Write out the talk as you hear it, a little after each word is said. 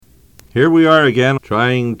Here we are again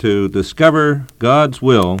trying to discover God's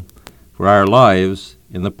will for our lives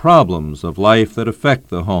in the problems of life that affect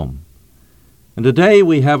the home. And today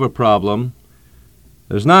we have a problem.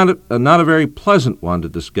 There's not a very pleasant one to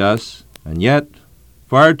discuss, and yet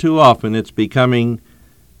far too often it's becoming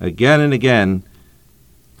again and again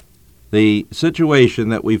the situation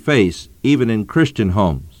that we face even in Christian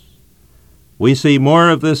homes. We see more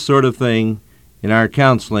of this sort of thing in our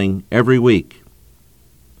counseling every week.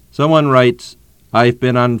 Someone writes, "I've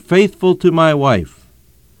been unfaithful to my wife.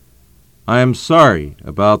 I am sorry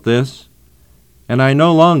about this, and I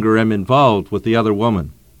no longer am involved with the other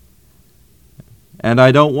woman. And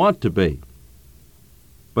I don't want to be.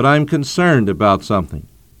 But I'm concerned about something.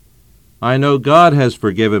 I know God has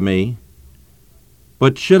forgiven me,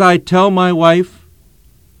 but should I tell my wife?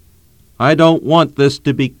 I don't want this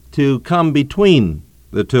to come between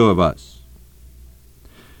the two of us."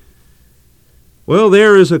 Well,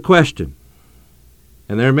 there is a question.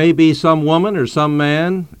 And there may be some woman or some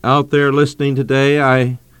man out there listening today,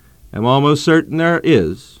 I am almost certain there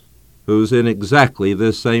is, who's in exactly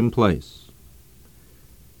this same place.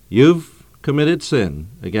 You've committed sin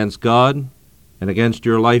against God and against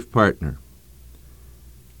your life partner.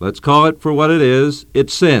 Let's call it for what it is.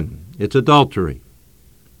 It's sin. It's adultery.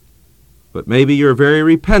 But maybe you're very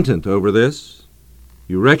repentant over this.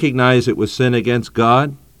 You recognize it was sin against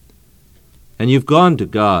God, and you've gone to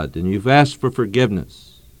God and you've asked for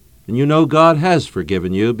forgiveness. And you know God has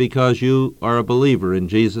forgiven you because you are a believer in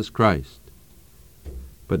Jesus Christ.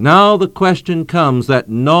 But now the question comes, that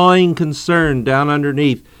gnawing concern down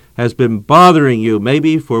underneath has been bothering you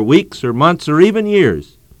maybe for weeks or months or even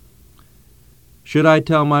years. Should I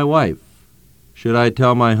tell my wife? Should I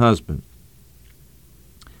tell my husband?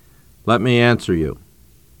 Let me answer you.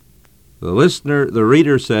 The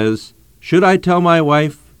reader says, should I tell my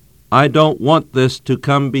wife? I don't want this to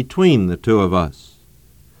come between the two of us.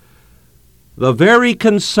 The very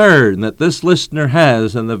concern that this listener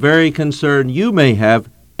has and the very concern you may have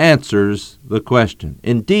answers the question.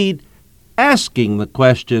 Indeed, asking the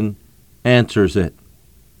question answers it.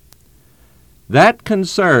 That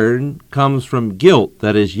concern comes from guilt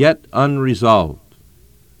that is yet unresolved.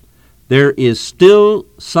 There is still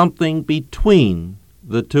something between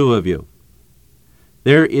the two of you.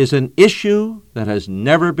 There is an issue that has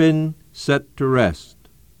never been set to rest.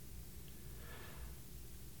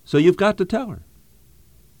 So you've got to tell her.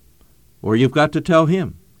 Or you've got to tell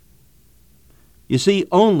him. You see,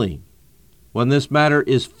 only when this matter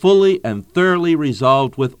is fully and thoroughly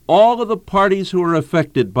resolved with all of the parties who are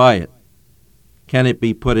affected by it, can it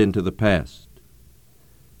be put into the past.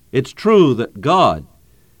 It's true that God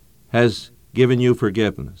has given you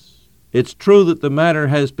forgiveness. It's true that the matter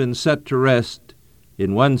has been set to rest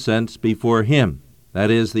in one sense before him. That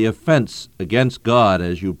is, the offense against God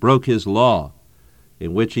as you broke his law,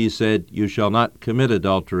 in which he said, "You shall not commit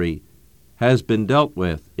adultery," has been dealt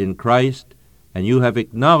with in Christ, and you have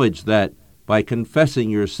acknowledged that by confessing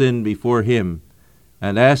your sin before him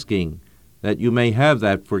and asking that you may have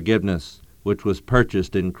that forgiveness which was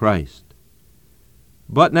purchased in Christ.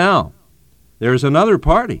 But now, there's another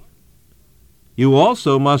party. You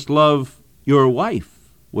also must love your wife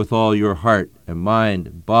with all your heart and mind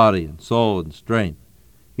and body and soul and strength.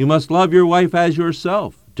 You must love your wife as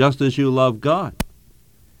yourself, just as you love God.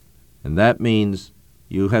 And that means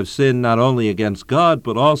you have sinned not only against God,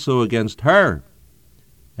 but also against her.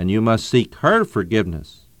 And you must seek her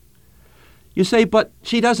forgiveness. You say, but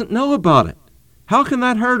she doesn't know about it. How can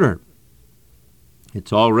that hurt her?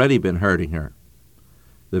 It's already been hurting her.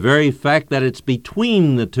 The very fact that it's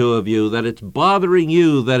between the two of you, that it's bothering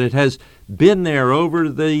you, that it has been there over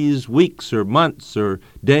these weeks or months or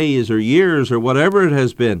days or years or whatever it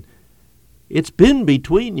has been, it's been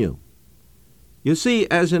between you. You see,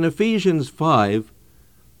 as in Ephesians 5,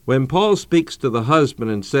 when Paul speaks to the husband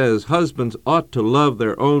and says, husbands ought to love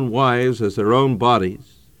their own wives as their own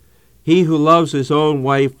bodies, he who loves his own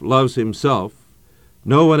wife loves himself.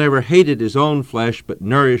 No one ever hated his own flesh, but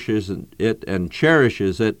nourishes it and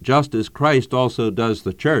cherishes it, just as Christ also does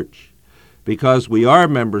the church, because we are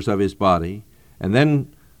members of his body. And then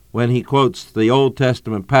when he quotes the Old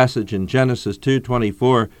Testament passage in Genesis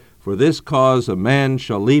 2:24, "For this cause a man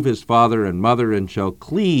shall leave his father and mother and shall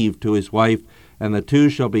cleave to his wife, and the two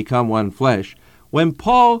shall become one flesh." When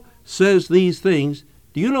Paul says these things,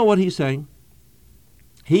 do you know what he's saying?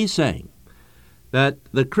 He's saying that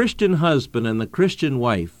the Christian husband and the Christian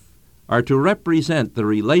wife are to represent the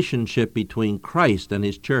relationship between Christ and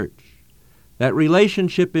his church. That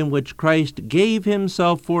relationship in which Christ gave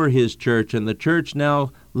himself for his church, and the church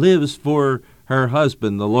now lives for her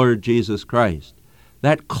husband, the Lord Jesus Christ.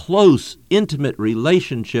 that close, intimate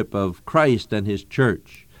relationship of Christ and his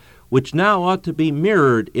church, which now ought to be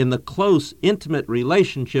mirrored in the close, intimate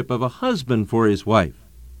relationship of a husband for his wife.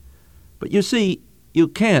 But you see, you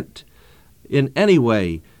can't in any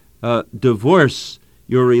way divorce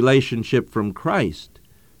your relationship from Christ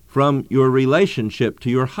from your relationship to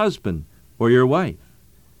your husband or your wife.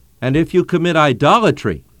 And if you commit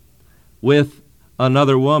idolatry with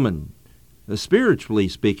another woman, spiritually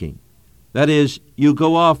speaking, that is, you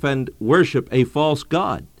go off and worship a false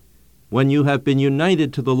god when you have been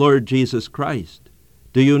united to the Lord Jesus Christ,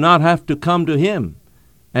 do you not have to come to him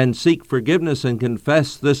and seek forgiveness and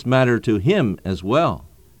confess this matter to him as well?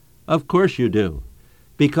 Of course you do,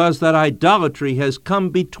 because that idolatry has come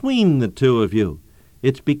between the two of you.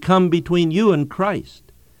 It's become between you and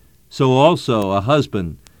Christ. So also a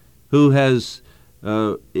husband who has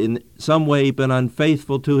in some way been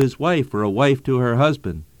unfaithful to his wife, or a wife to her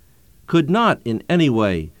husband, could not in any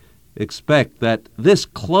way expect that this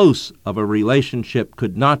close of a relationship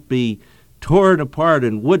could not be torn apart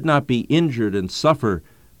and would not be injured and suffer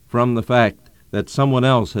from the fact that someone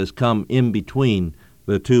else has come in between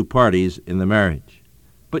the two parties in the marriage.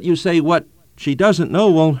 But you say what she doesn't know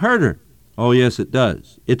won't hurt her. Oh, yes, it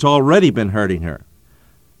does. It's already been hurting her.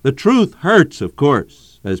 The truth hurts, of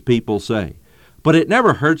course, as people say, but it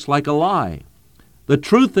never hurts like a lie. The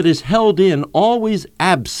truth that is held in always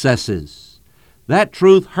abscesses. That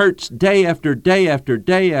truth hurts day after day after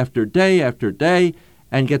day after day after day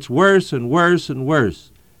and gets worse and worse and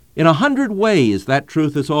worse. In 100 ways, that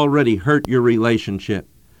truth has already hurt your relationship.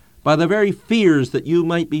 By the very fears that you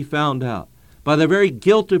might be found out, by the very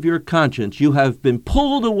guilt of your conscience, you have been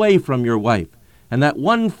pulled away from your wife. And that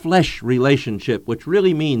one flesh relationship, which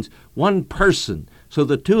really means one person, so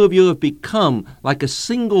the two of you have become like a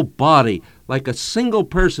single body, like a single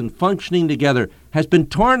person functioning together, has been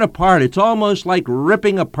torn apart. It's almost like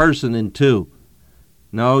ripping a person in two.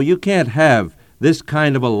 No, you can't have this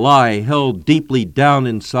kind of a lie held deeply down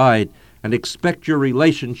inside and expect your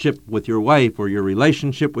relationship with your wife or your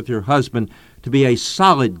relationship with your husband to be a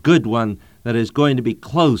solid, good one that is going to be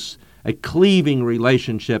close, a cleaving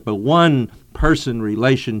relationship, a one-person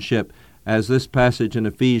relationship, as this passage in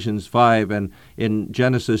Ephesians 5 and in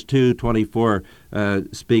Genesis 2:24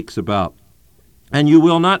 speaks about. And you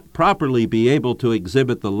will not properly be able to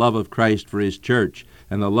exhibit the love of Christ for his church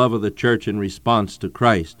and the love of the church in response to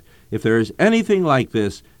Christ if there is anything like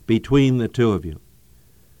this between the two of you.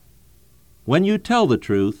 When you tell the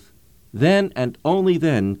truth, then and only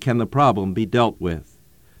then can the problem be dealt with.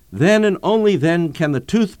 Then and only then can the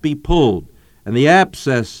tooth be pulled and the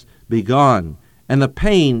abscess be gone and the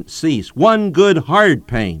pain cease. One good hard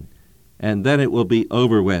pain, and then it will be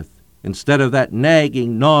over with, instead of that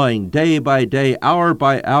nagging, gnawing, day by day, hour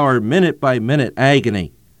by hour, minute by minute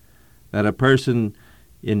agony that a person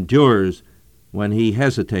endures when he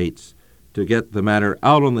hesitates to get the matter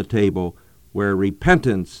out on the table where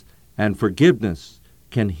repentance and forgiveness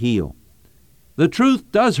can heal. The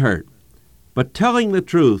truth does hurt, but telling the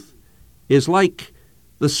truth is like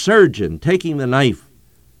the surgeon taking the knife,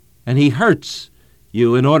 and he hurts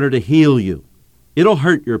you in order to heal you. It'll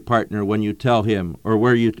hurt your partner when you tell him or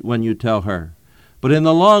when you tell her. But in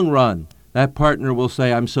the long run, that partner will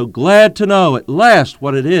say, I'm so glad to know at last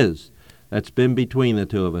what it is that's been between the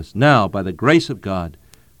two of us. Now, by the grace of God,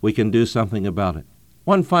 we can do something about it.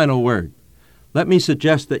 One final word. Let me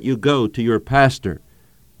suggest that you go to your pastor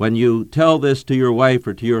when you tell this to your wife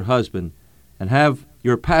or to your husband, and have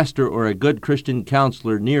your pastor or a good Christian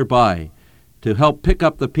counselor nearby to help pick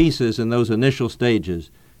up the pieces in those initial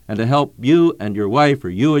stages and to help you and your wife or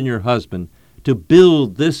you and your husband to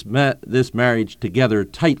build this marriage together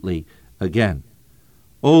tightly again.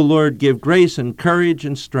 O Lord, give grace and courage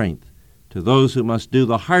and strength to those who must do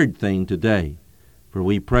the hard thing today. For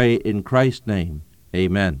we pray in Christ's name.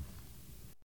 Amen.